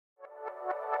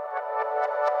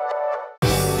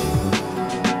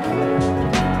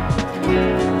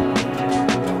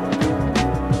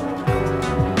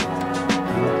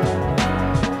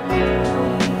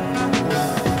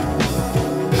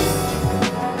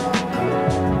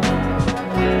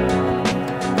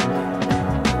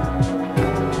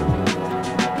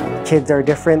kids are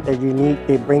different, they're unique,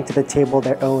 they bring to the table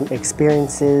their own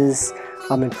experiences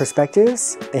and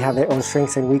perspectives. They have their own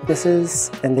strengths and weaknesses,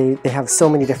 and they have so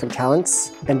many different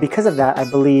talents. And because of that, I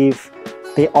believe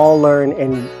they all learn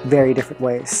in very different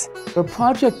ways. A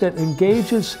project that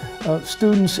engages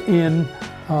students in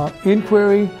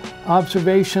inquiry,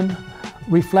 observation,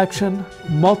 reflection,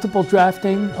 multiple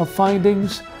drafting of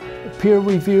findings, peer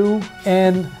review,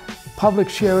 and public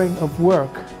sharing of work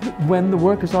when the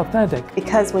work is authentic.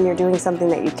 Because when you're doing something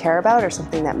that you care about or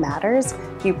something that matters,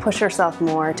 you push yourself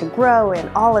more to grow in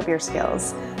all of your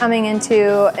skills. Coming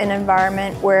into an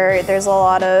environment where there's a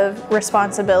lot of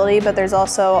responsibility, but there's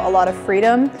also a lot of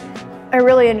freedom, I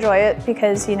really enjoy it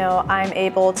because, I'm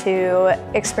able to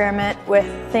experiment with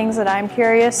things that I'm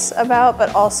curious about,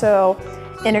 but also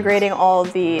integrating all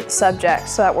of the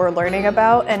subjects that we're learning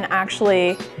about and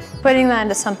actually putting that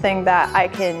into something that I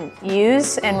can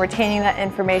use and retaining that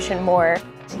information more.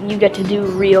 You get to do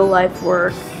real life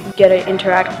work, you get to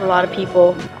interact with a lot of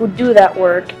people who do that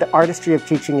work. The artistry of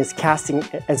teaching is casting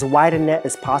as wide a net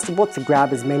as possible to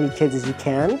grab as many kids as you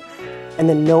can, and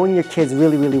then knowing your kids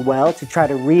really, really well to try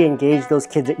to re-engage those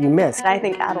kids that you missed. I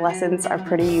think adolescents are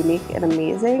pretty unique and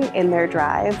amazing in their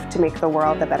drive to make the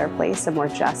world a better place, a more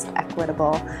just,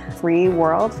 equitable, free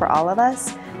world for all of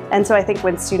us. And so I think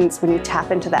when you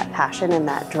tap into that passion and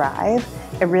that drive,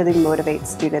 it really motivates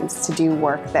students to do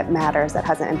work that matters, that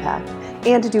has an impact,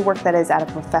 and to do work that is at a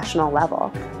professional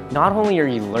level. Not only are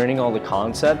you learning all the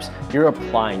concepts, you're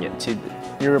applying it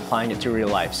to real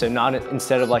life. So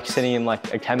instead of sitting in a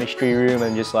chemistry room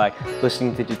and just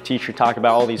listening to the teacher talk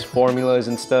about all these formulas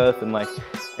and stuff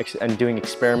and doing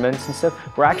experiments and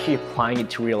stuff, we're actually applying it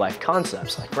to real life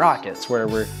concepts like rockets, where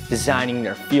we're designing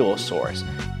their fuel source,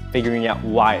 figuring out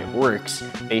why it works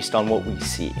based on what we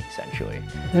see, essentially.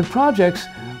 In projects,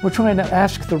 we're trying to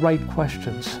ask the right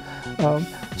questions.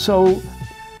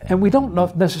 And we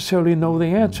don't necessarily know the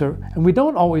answer, and we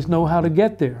don't always know how to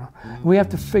get there. We have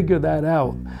to figure that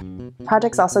out.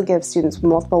 Projects also give students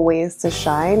multiple ways to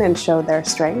shine and show their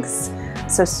strengths.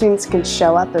 So students can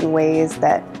show up in ways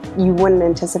that you wouldn't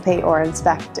anticipate or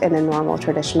expect in a normal,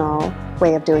 traditional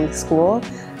way of doing school.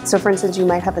 So for instance, you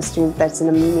might have a student that's an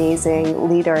amazing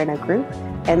leader in a group,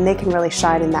 and they can really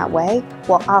shine in that way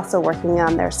while also working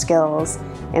on their skills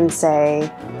in,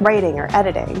 say, writing or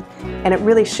editing. And it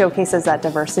really showcases that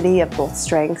diversity of both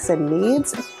strengths and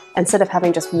needs, instead of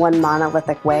having just one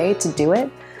monolithic way to do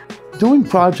it. Doing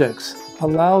projects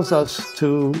allows us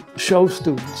to show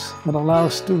students and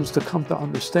allows students to come to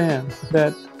understand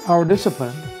that our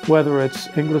discipline, whether it's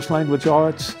English language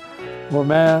arts or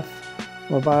math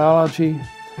or biology,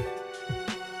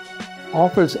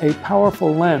 offers a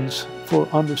powerful lens for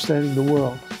understanding the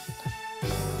world.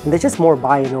 And there's just more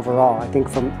buy-in overall, I think,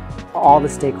 from all the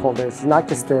stakeholders, not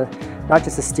just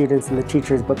the students and the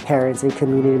teachers, but parents and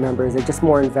community members. They're just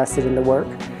more invested in the work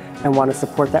and want to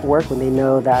support that work when they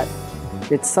know that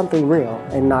it's something real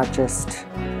and not just,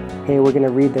 hey, we're going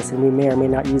to read this and we may or may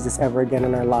not use this ever again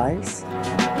in our lives.